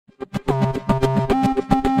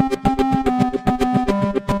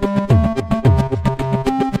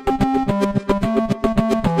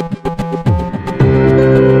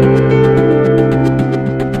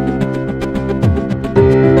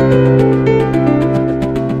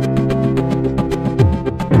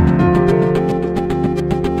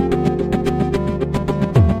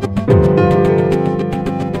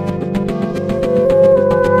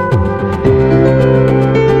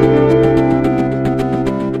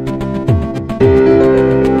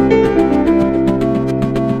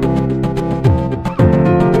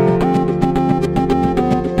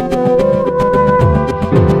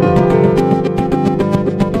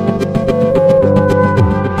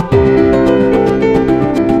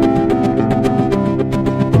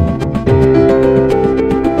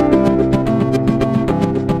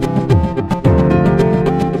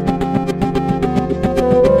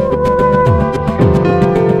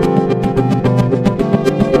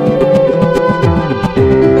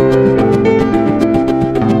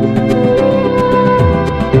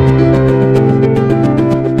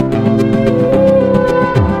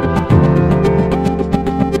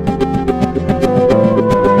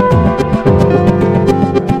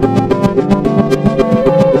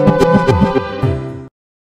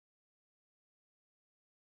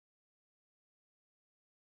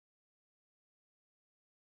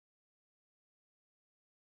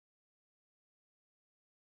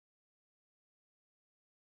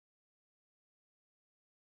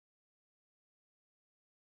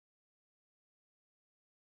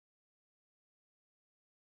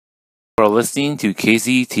You are listening to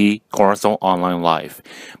KZT Cornerstone Online Live.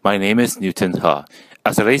 My name is Newton He.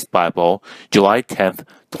 As today's Bible, July 10th,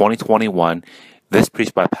 2021, this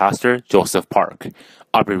preached by Pastor Joseph Park.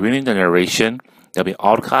 I'll be reading the narration that will be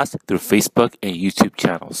outcast through Facebook and YouTube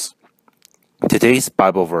channels. Today's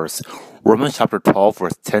Bible verse, Romans chapter 12,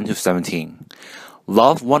 verse 10 to 17.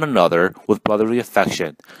 Love one another with brotherly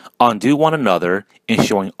affection. Undo one another in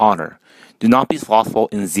showing honor. Do not be slothful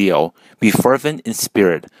in zeal. Be fervent in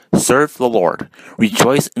spirit. Serve the Lord.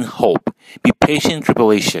 Rejoice in hope. Be patient in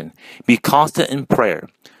tribulation. Be constant in prayer.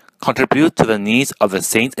 Contribute to the needs of the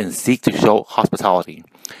saints and seek to show hospitality.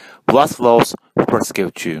 Bless those who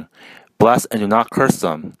persecute you. Bless and do not curse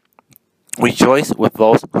them. Rejoice with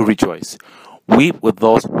those who rejoice. Weep with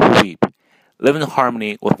those who weep. Live in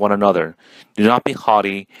harmony with one another. Do not be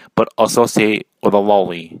haughty, but associate with the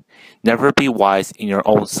lowly. Never be wise in your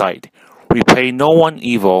own sight. Repay no one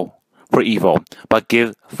evil for evil, but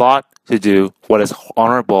give thought to do what is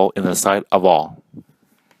honorable in the sight of all.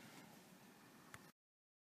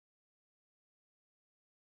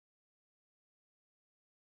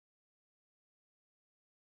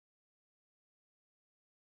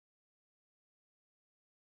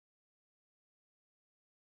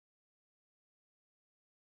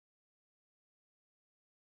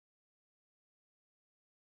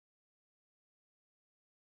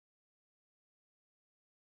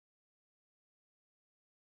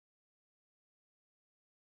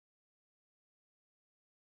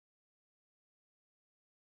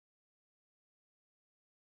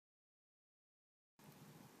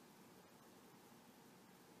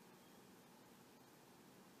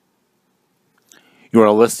 You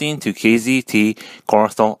are listening to KZT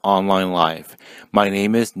Cornerstone Online Live. My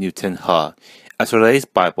name is Newton He. As today's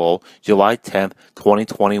Bible, July 10th,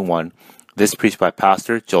 2021, this preached by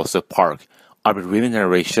Pastor Joseph Park. I'll be reading the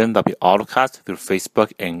narration that will be autocast through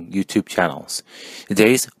Facebook and YouTube channels.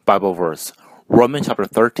 Today's Bible verse, Romans chapter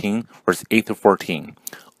 13, verse 8 to 14.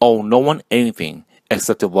 Owe no one anything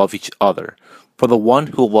except to love each other. For the one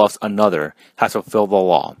who loves another has fulfilled the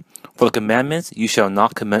law. For the commandments, you shall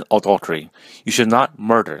not commit adultery, you should not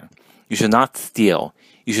murder, you should not steal,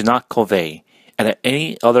 you should not covet, and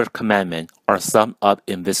any other commandment are summed up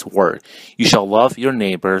in this word: you shall love your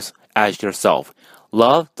neighbors as yourself.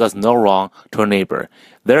 Love does no wrong to a neighbor.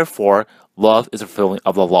 Therefore, love is a fulfilling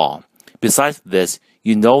of the law. Besides this,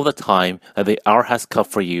 you know the time that the hour has come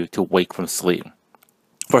for you to wake from sleep.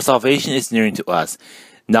 For salvation is nearing to us.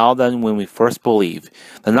 Now then, when we first believe,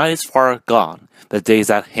 the night is far gone, the day is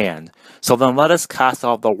at hand. So then let us cast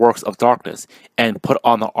off the works of darkness, and put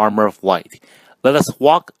on the armor of light. Let us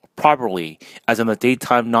walk properly, as in the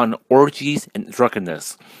daytime, not in orgies and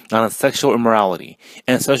drunkenness, not in sexual immorality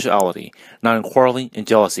and sensuality, not in quarreling and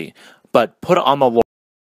jealousy, but put on the Lord.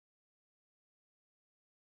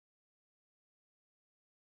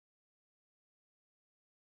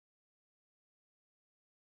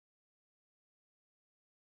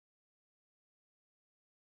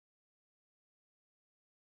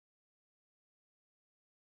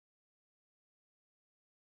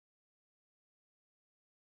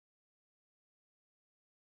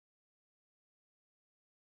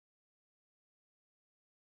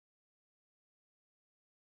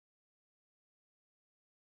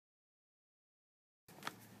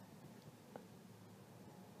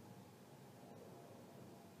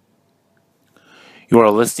 You are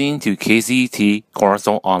listening to KZT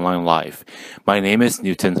Cornerstone Online Live. My name is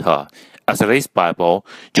Newton He. As today's Bible,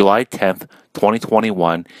 July 10th,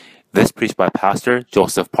 2021, this preached by Pastor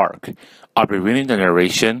Joseph Park. I'll be reading the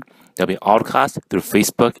narration that will be broadcast through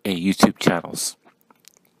Facebook and YouTube channels.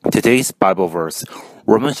 Today's Bible verse,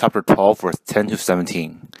 Romans chapter 12, verse 10 to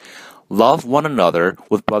 17. Love one another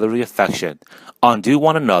with brotherly affection. Undo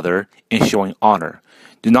one another in showing honor.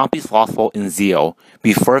 Do not be slothful in zeal.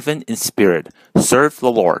 Be fervent in spirit. Serve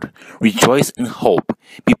the Lord. Rejoice in hope.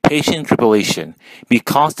 Be patient in tribulation. Be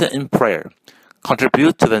constant in prayer.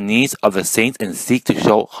 Contribute to the needs of the saints and seek to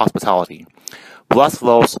show hospitality. Bless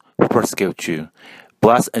those who persecute you.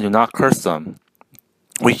 Bless and do not curse them.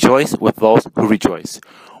 Rejoice with those who rejoice.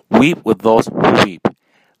 Weep with those who weep.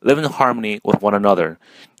 Live in harmony with one another.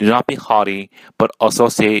 Do not be haughty, but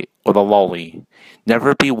associate with the lowly.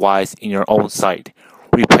 Never be wise in your own sight.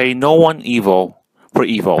 Repay no one evil for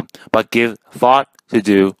evil, but give thought to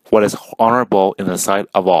do what is honorable in the sight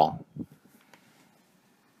of all.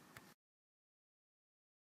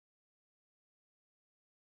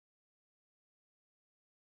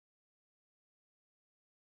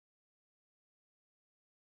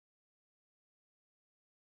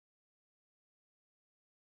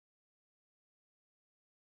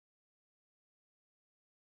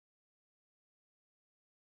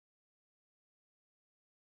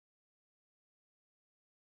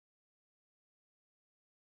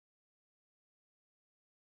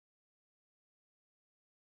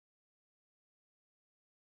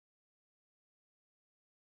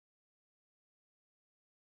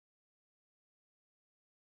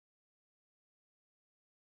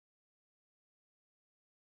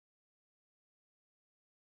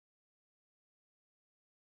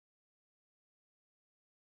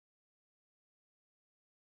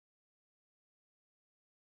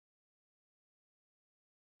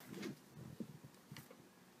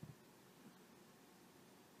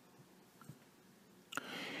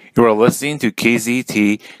 You are listening to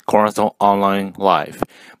KZT Cornerstone Online Live.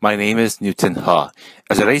 My name is Newton He.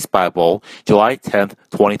 As today's Bible, July 10th,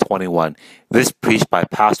 2021, this preached by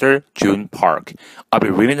Pastor June Park. I'll be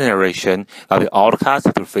reading the narration that will be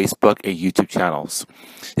broadcast through Facebook and YouTube channels.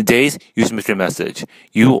 Today's Youth Ministry message,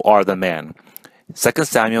 You Are the Man. 2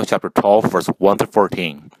 Samuel chapter 12, verse 1 to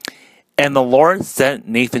 14. And the Lord sent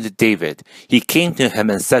Nathan to David. He came to him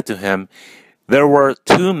and said to him, There were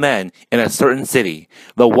two men in a certain city,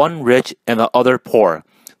 the one rich and the other poor.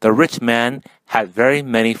 The rich man had very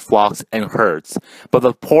many flocks and herds, but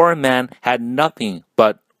the poor man had nothing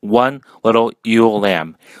but one little ewe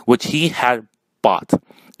lamb, which he had bought.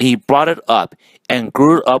 He brought it up and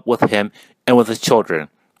grew it up with him and with his children.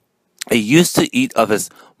 It used to eat of his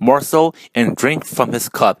morsel and drink from his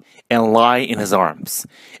cup and lie in his arms.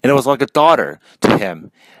 And it was like a daughter to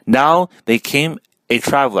him. Now they came a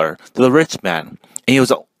traveler to the rich man, and he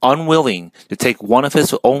was unwilling to take one of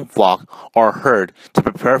his own flock or herd to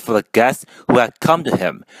prepare for the guests who had come to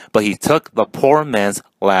him. But he took the poor man's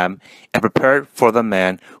lamb and prepared for the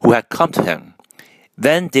man who had come to him.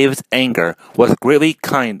 Then David's anger was greatly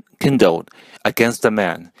kindled against the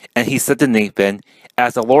man, and he said to Nathan,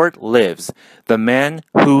 As the Lord lives, the man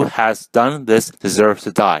who has done this deserves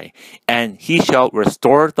to die, and he shall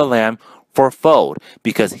restore the lamb fourfold,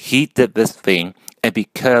 because he did this thing, and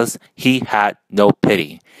because he had no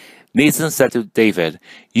pity. Nathan said to David,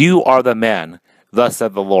 You are the man, thus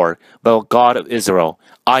said the Lord, the God of Israel.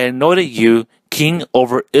 I anointed you king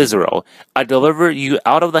over Israel. I delivered you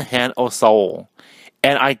out of the hand of Saul.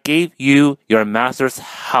 And I gave you your master's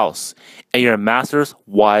house and your master's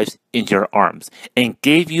wives into your arms, and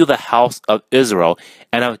gave you the house of Israel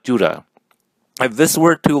and of Judah. If this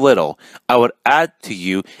were too little, I would add to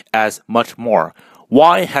you as much more.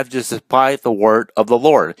 Why have you despised the word of the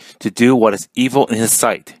Lord to do what is evil in his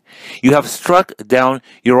sight? You have struck down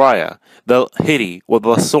Uriah the Hittite with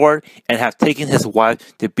the sword, and have taken his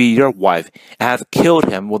wife to be your wife, and have killed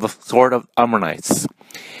him with the sword of Ammonites.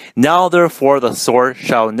 Now therefore the sword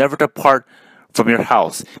shall never depart from your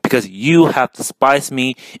house, because you have despised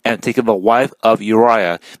me and taken the wife of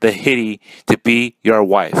Uriah the Hittite to be your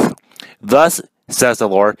wife. Thus says the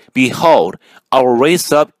Lord, Behold, I will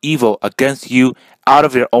raise up evil against you out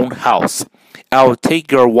of your own house. I will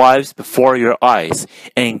take your wives before your eyes,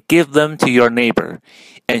 and give them to your neighbor,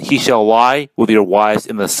 and he shall lie with your wives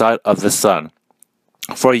in the sight of the sun.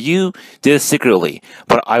 For you did it secretly,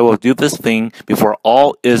 but I will do this thing before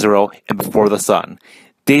all Israel and before the sun.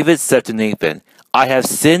 David said to Nathan, I have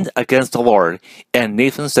sinned against the Lord. And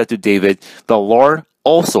Nathan said to David, The Lord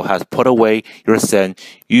also has put away your sin.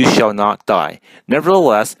 You shall not die.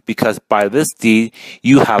 Nevertheless, because by this deed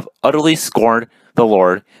you have utterly scorned the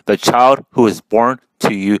Lord, the child who is born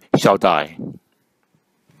to you shall die.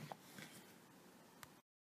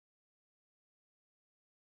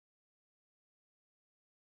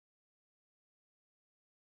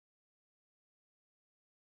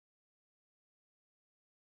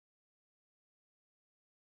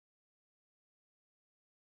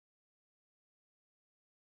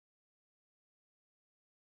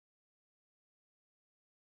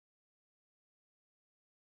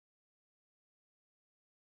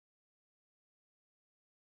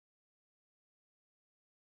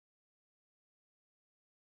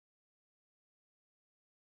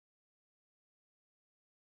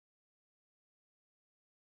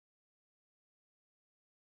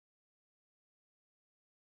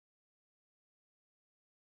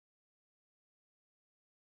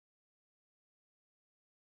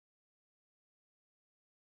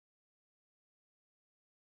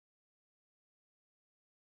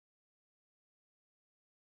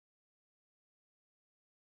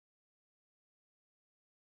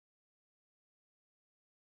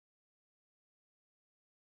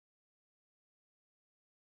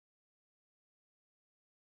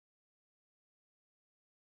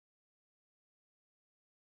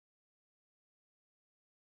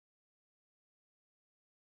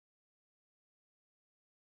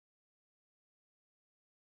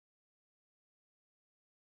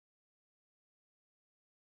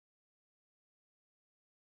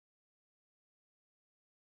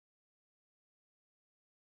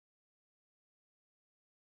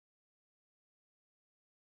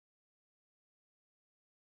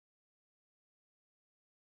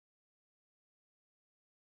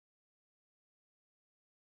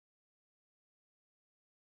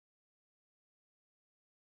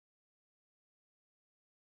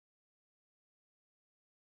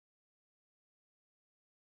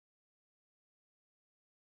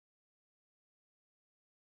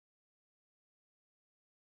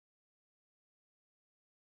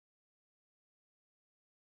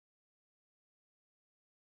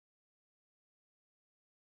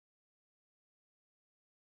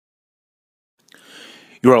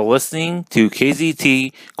 You are listening to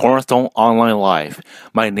KZT Cornerstone Online Live.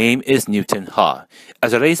 My name is Newton Ha.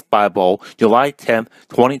 As today's Bible, July 10th,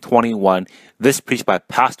 2021, this preached by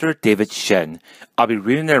Pastor David Shen. I'll be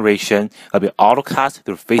reading narration that'll be autocast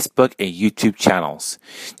through Facebook and YouTube channels.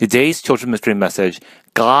 Today's children's ministry message,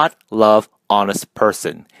 God love honest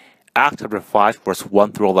person. Acts chapter 5, verse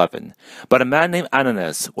 1 through 11. But a man named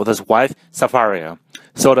Ananias, with his wife Sapphira,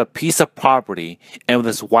 sold a piece of property, and with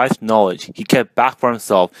his wife's knowledge, he kept back for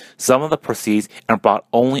himself some of the proceeds and brought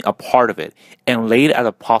only a part of it, and laid it at the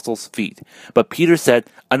apostles' feet. But Peter said,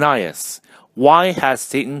 Ananias, why has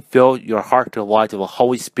Satan filled your heart to lie to the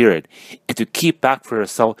Holy Spirit, and to keep back for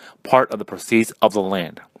yourself part of the proceeds of the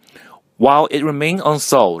land? While it remained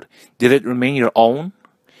unsold, did it remain your own?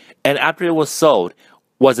 And after it was sold,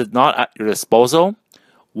 was it not at your disposal?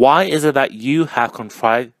 Why is it that you have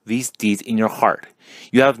contrived these deeds in your heart?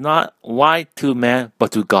 You have not lied to man,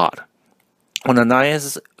 but to God. When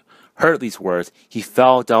Ananias heard these words, he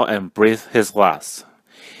fell down and breathed his last.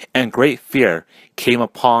 And great fear came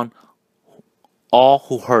upon all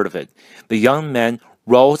who heard of it. The young men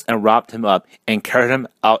rose and wrapped him up and carried him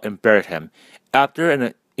out and buried him. After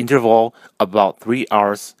an interval of about 3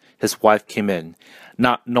 hours, his wife came in,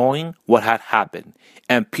 not knowing what had happened.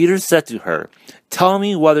 And Peter said to her, Tell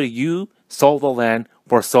me whether you sold the land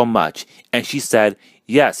for so much. And she said,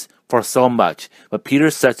 Yes, for so much. But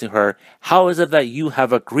Peter said to her, How is it that you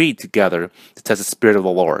have agreed together to test the Spirit of the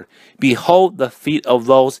Lord? Behold, the feet of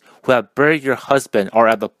those who have buried your husband are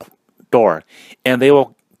at the door, and they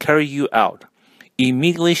will carry you out.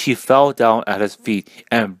 Immediately she fell down at his feet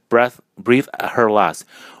and breathed her last.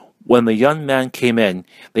 When the young man came in,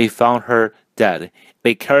 they found her dead.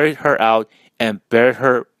 They carried her out and buried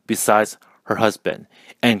her beside her husband.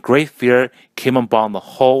 And great fear came upon the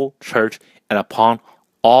whole church and upon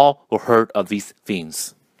all who heard of these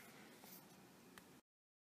things.